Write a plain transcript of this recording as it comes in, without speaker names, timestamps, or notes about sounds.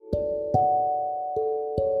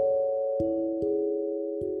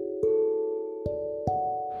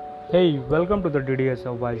Hey, welcome to the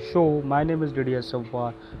DDSRY show. My name is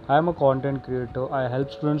DDSRY. I am a content creator. I help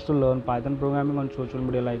students to learn Python programming on social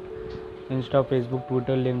media like Insta, Facebook,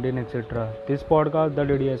 Twitter, LinkedIn, etc. This podcast, the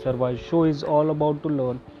DDSRY show, is all about to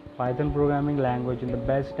learn Python programming language in the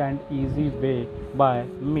best and easy way by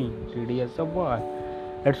me,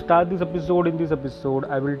 DDSRY. Let's start this episode. In this episode,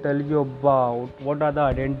 I will tell you about what are the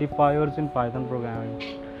identifiers in Python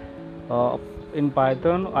programming. In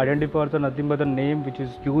Python, identifiers are nothing but a name which is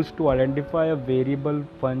used to identify a variable,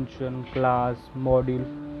 function, class, module,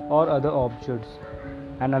 or other objects.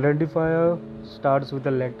 An identifier starts with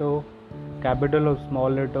a letter, capital or small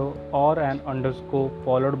letter, or an underscore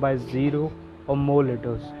followed by 0 or more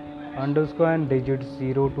letters, underscore and digits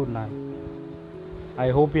 0 to 9.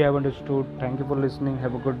 I hope you have understood. Thank you for listening.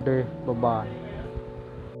 Have a good day. Bye bye.